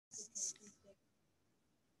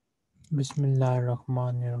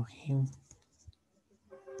Bismillahirrahmanirrahim.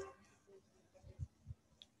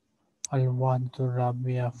 Al-Wahdatu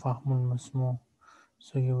Rabia Fahmul Masmu.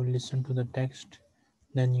 So you will listen to the text,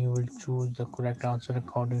 then you will choose the correct answer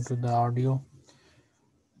according to the audio.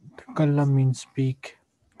 Takallam means speak.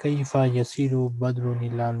 Kaifa yasiru Badrun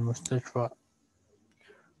ila al-mustashfa.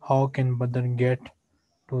 How can Badr get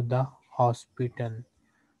to the hospital?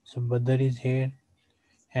 So Badr is here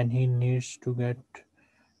and he needs to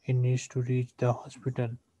reach the hospital.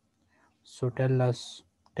 So tell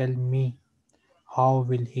me, how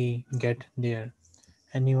will he get there?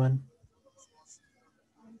 Anyone?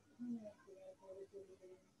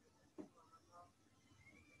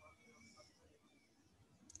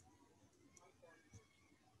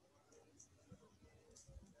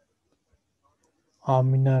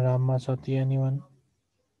 Amina, Rama, Sati, anyone?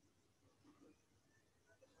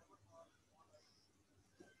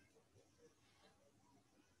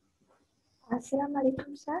 Assalamu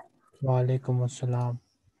alaikum, sir. Wa alaikum assalam.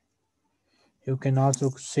 You can also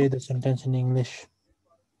say the sentence in English.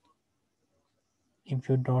 If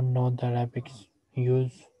you don't know the Arabic,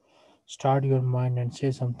 start your mind and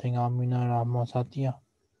say something. Amina, Rama, Satya.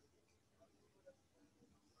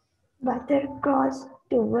 Butter crossed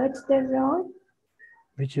towards the road.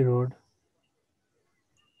 Which road?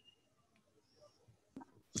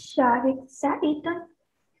 Sharik Sa'idan.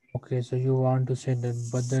 Okay, so you want to say that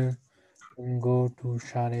Badr will go to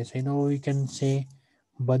Share Said. Or we can say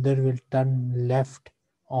Badr will turn left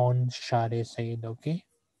on Share Said. Okay?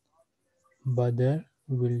 Badr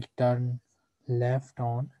will turn left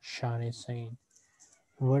on Share Said.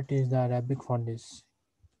 What is the Arabic for this?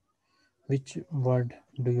 Which word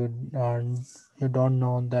do you don't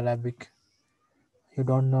know the Arabic? You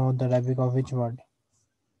don't know the Arabic of which word?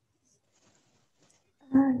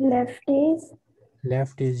 Left is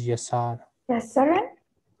Left is yasar. Yasaran.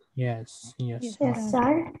 Yes, Yes, yasar.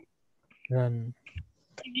 Yasar. Run.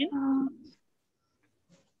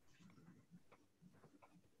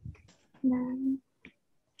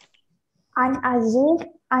 An Azir.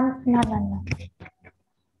 No.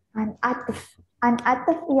 An Atif. An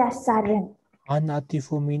Atif Yasaran. An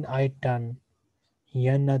atifu mean I turn.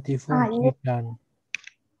 Yan atifu he turn.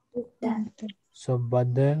 Done. So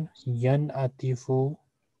Badr yan atifu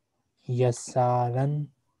yasaran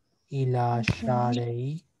ila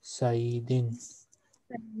shari saidin.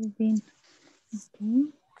 Okay.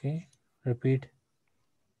 Okay, repeat.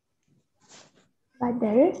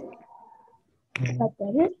 Badr.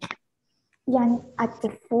 Badr. Yan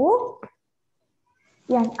Atifu.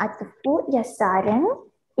 Yasaran.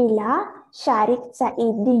 Ila Sharik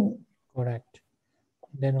Saidin. Correct.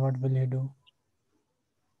 Then what will you do?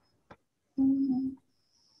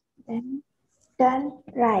 Then turn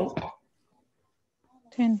right.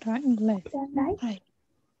 Turn right, left. Turn right. Right.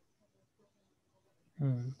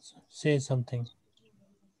 Say something.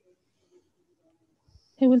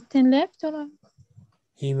 He will turn left or right?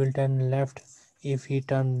 He will turn left. If he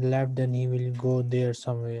turn left, then he will go there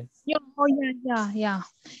somewhere. Yeah.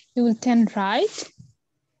 He will turn right.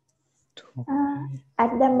 Okay.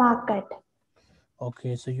 At the market.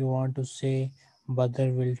 Okay, so you want to say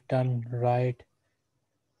Badr will turn right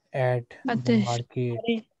at the market.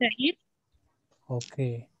 Said.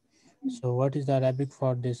 Okay. So what is the Arabic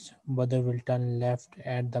for this? Badr will turn left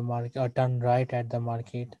at the market or turn right at the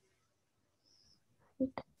market.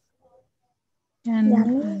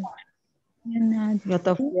 And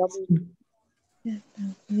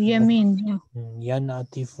Yamin. Yeah. Yan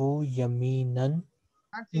atifu yaminan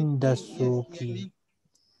inda suki.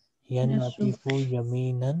 Yan atifu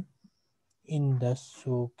yaminan inda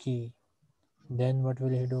suki. Then what will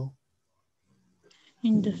he do?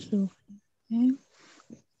 In the soup. Okay.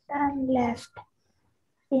 Turn left.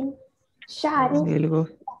 In Sharik.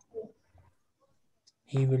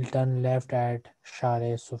 He will turn left at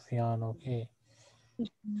Share Sufyan. Okay.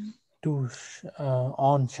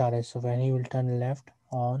 On Share Sufyan. He will turn left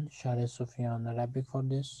on Share Sufyan. Arabic for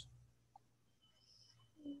this?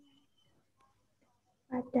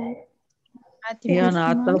 Badr. Yan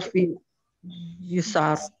ataf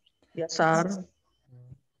yasar. Yasar.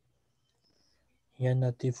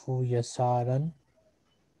 Yanatifu yasaran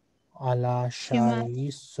ala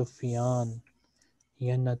Shari Sufyan.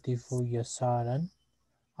 Yanatifu yasaran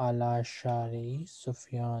ala Shari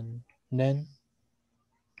Sufyan.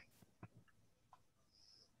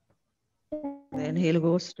 Then he'll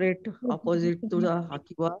go straight opposite to the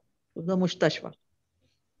Hakiwa, to the Mustashfa.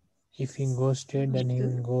 If he goes straight, then he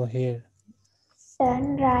will go here.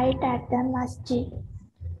 Turn right at the masjid.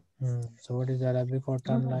 So what is Arabic for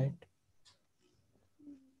turn right?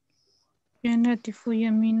 ينتف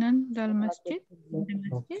يمينا للمسجد.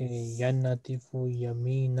 Okay, yanatifu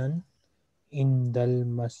yaminan indal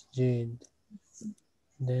masjid.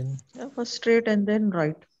 Then Yeah, first straight and then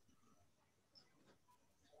right.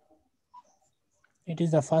 it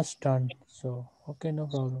is the first turn, so okay, no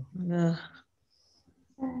problem. Yeah.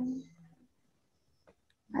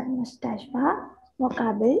 المستشفى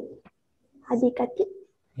مقابل حديقة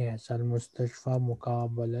Yes, al mustashfa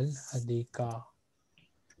muqabal al hadika.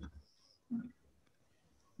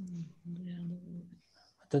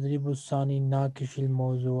 التدريب الثاني ناقش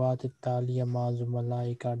الموضوعات التالية مع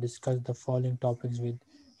زملائك. Discuss the following topics with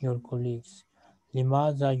your colleagues.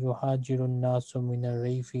 لماذا يهاجر الناس من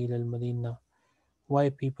الريف إلى المدينة? Why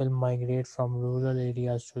people migrate from rural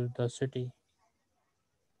areas to the city?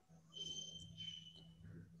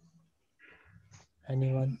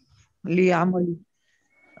 Anyone? ليعمل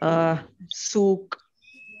سوق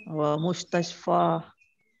ومستشفى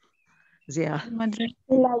زي مدرسة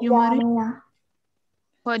إلى يمارس الجامعة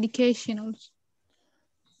for education also.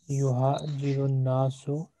 يهاجر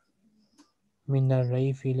الناس من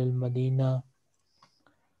الريف إلى المدينة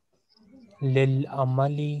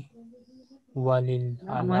للعمل وللعلاج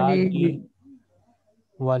عملي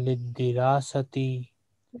وللدراسة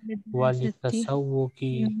University. وللتسوق.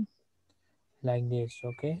 Mm, Like this,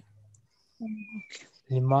 okay? okay.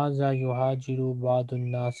 لماذا يهاجر بعض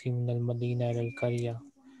الناس من المدينة إلى القرية?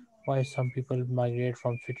 Why some people migrate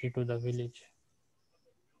from city to the village?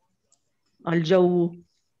 الجو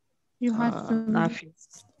You have to. نافع.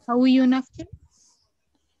 How you نفكر?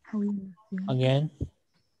 How you نفكر? Again,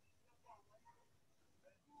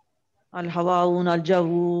 الهواء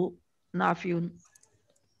الجو نافع.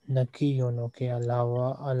 نقي. Okay,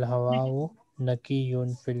 الهواء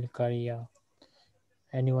نقي في القرية.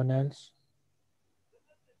 Anyone else?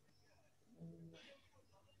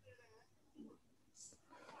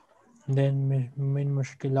 Then من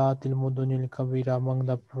مشكلات المدن الكبيرة. Among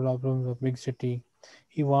the problems of big city.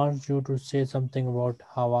 He wants you to say something about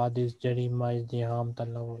حوادث جريمة ازدحام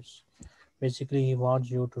تلوث. Basically, he wants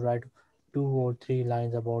you to write 2 or 3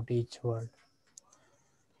 lines about each word.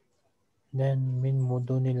 Then من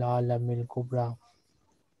مدن العالم الكبرى.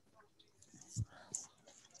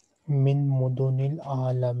 من مدن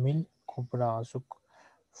العالم الكبرى.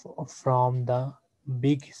 So from the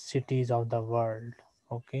big cities of the world.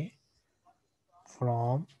 Okay,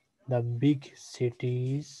 from the big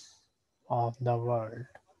cities of the world.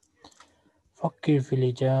 فكر في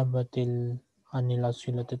الإجابة عن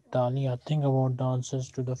الأسئلة التالية. Think about the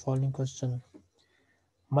answers to the following question.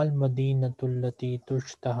 ما المدينة التي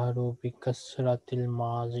تشتهر بكثرة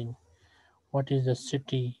المعازن? What is the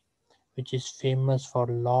city which is famous for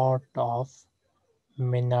lot of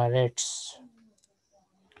minarets?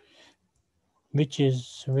 Which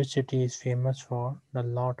city is famous for the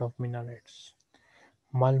lot of minarets?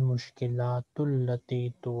 ما المشكلات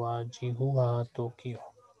التي تواجهها طوكيو?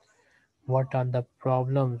 What are the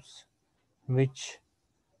problems which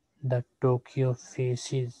the Tokyo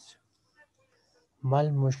faces? ما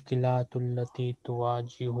المشكلات التي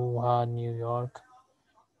تواجهها نيويورك?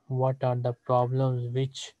 What are the problems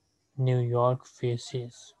which New York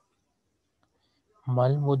faces? ما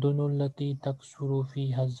المدن التي تكثر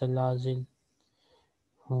فيها الزلازل?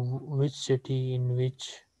 Which city in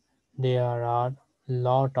which there are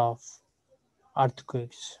lot of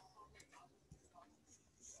earthquakes?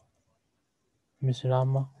 Miss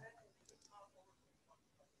Rama,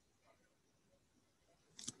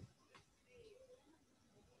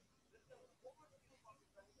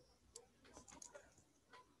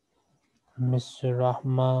 Miss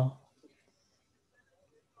Rahma,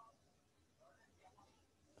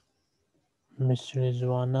 Miss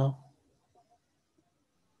Rizwana.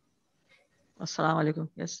 السلام عليكم.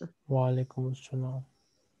 Yes, sir. Wa alaikum assalam.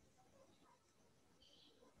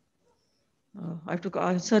 I have to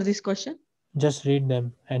answer this question. Just read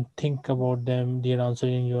them and think about them, their answer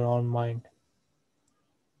in your own mind.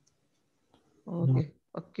 Okay.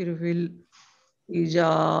 فكر في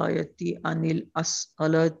الإجابة عن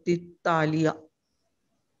الأسئلة التالية.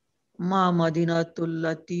 ما مدينة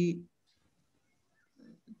التي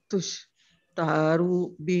تشتهر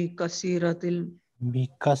بكثرة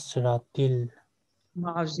بكثرة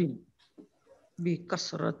المعازل؟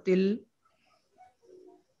 بكثرة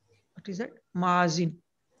what is that? معازن.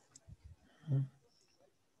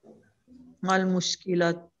 ما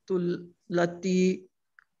المشكلة التي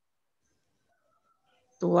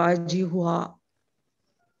تواجهها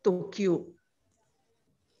طوكيو؟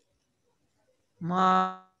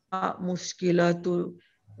 ما مشكلة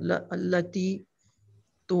التي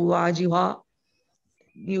تواجهها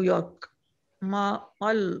نيويورك؟ ما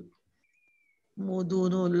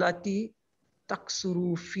المدن التي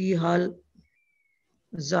taksuru fihal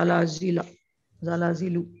zalazila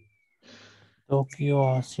zalazilu. Tokyo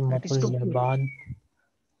That is Asimatul Tokyo. Yaban.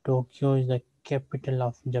 Tokyo is the capital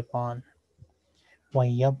of Japan.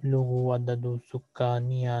 ويبلغ عدد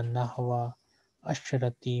سكانها نحو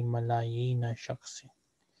 10 ملايين شخص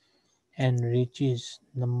and reaches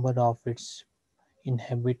number of its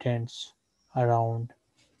inhabitants around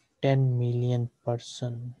 10 million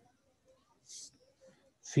person.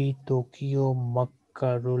 في طوكيو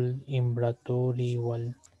مقر الإمبراطوري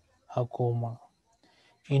والحكومة.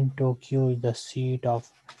 In Tokyo is the seat of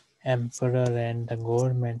emperor and the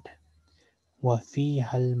government.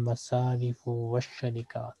 وفيها المصارف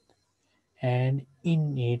والشركات. And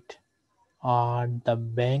in it are the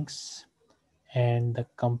banks and the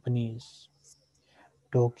companies.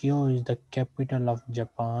 Tokyo is the capital of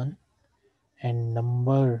Japan and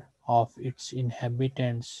number of its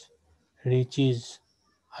inhabitants reaches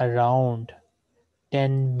around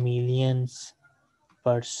 10 million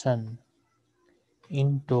person.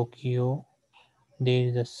 In Tokyo, there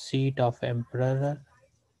is a seat of emperor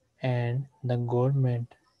and the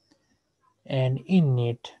government, and in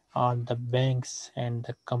it are the banks and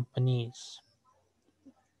the companies.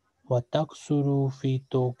 وتقصر في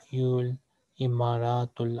طوكيو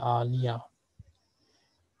الإمارات العالية.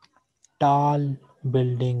 Tall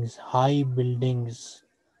buildings, high buildings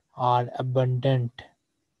are abundant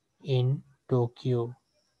in Tokyo.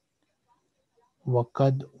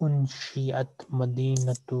 وقد أنشئت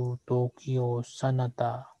مدينة طوكيو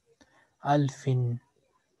سنة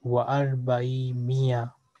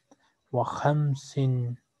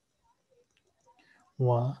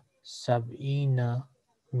 1475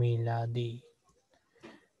 ميلادي.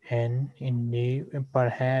 And indeed,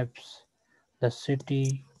 perhaps the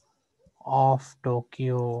city of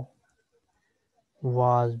Tokyo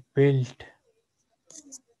was built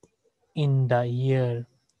in the year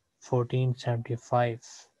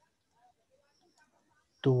 1475.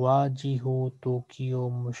 تواجه طوكيو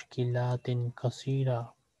مشكلات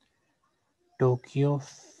كثيرة. Tokyo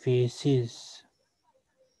faces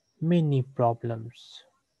many problems.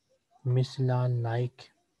 مثل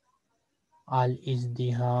like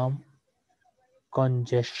الازدحام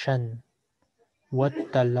congestion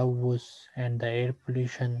والتلوث and the air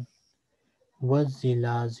pollution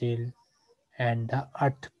والزلازل and the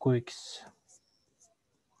earthquakes.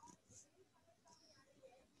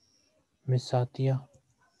 Miss Satya,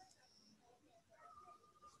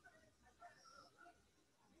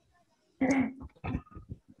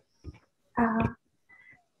 Uh,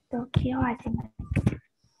 Tokyo Asimat.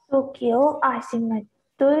 Tokyo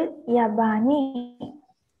Asimatul Yabani.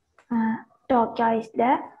 Tokyo is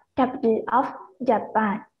the capital of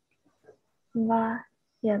Japan. Wa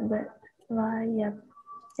yab wa yab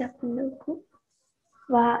yablugu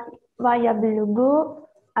wa yablugu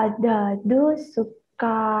adadu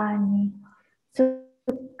sukani.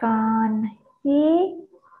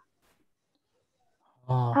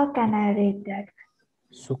 ah, How can I read that?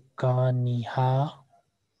 Sukaniha,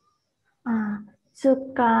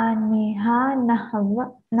 Sukaniha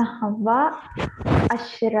nahwa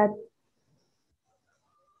ashrat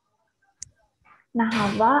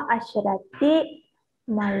ashrati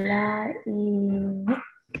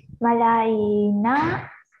malayina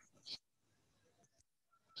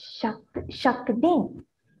shakdin.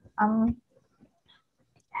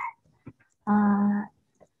 Uh,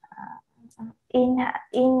 in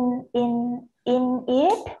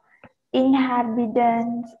it,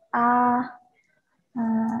 inhabitants are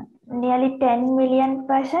nearly 10 million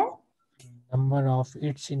person. number of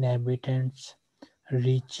its inhabitants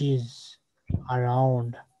reaches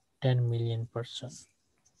around 10 million person.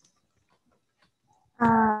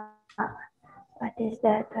 What is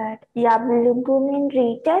that? Yablugu mean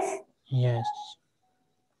reaches. Yes.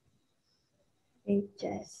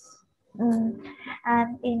 Reaches.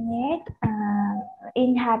 And in it,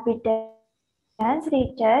 inhabitants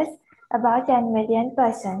reaches about 10 million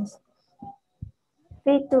persons.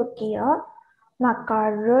 With Tokyo,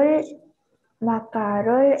 Makarul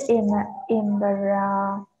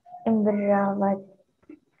Imbarawat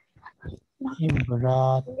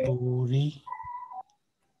Imbraturi,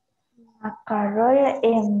 Makarul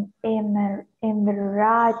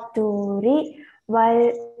Imraturi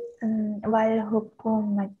wal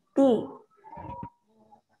Hukumati.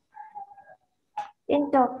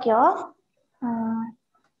 In Tokyo,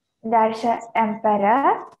 there's an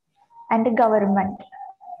emperor and a government.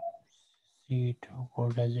 seat or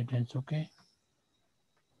residence, okay?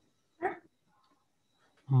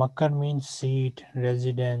 Makar means seat,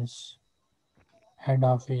 residence, head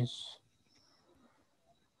office.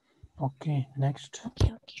 Okay, next.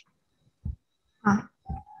 Okay. हाँ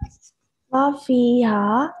वाफीहा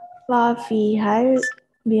वाफीहल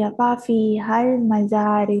वाफीहल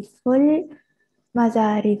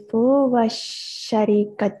मजारिफु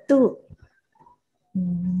वशरिकतु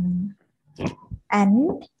and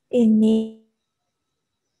in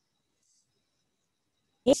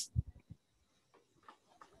it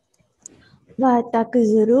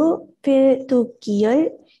watakzuru fil tukiyul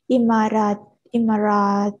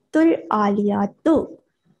imaratul aliyatu.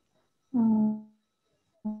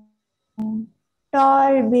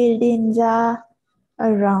 Tall buildings are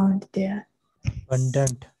around there.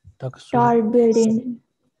 Abundant. Taksuru. Tall building.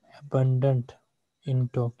 Abundant in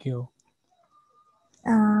Tokyo.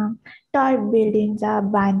 Tall buildings are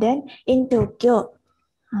abundant in Tokyo.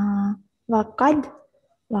 Wakad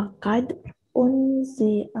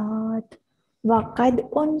unsiat Wakad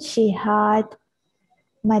unshihat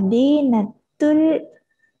Madinatul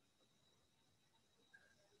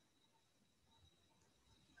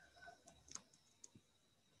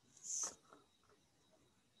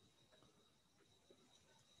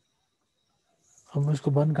अब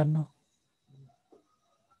इसको बंद करना.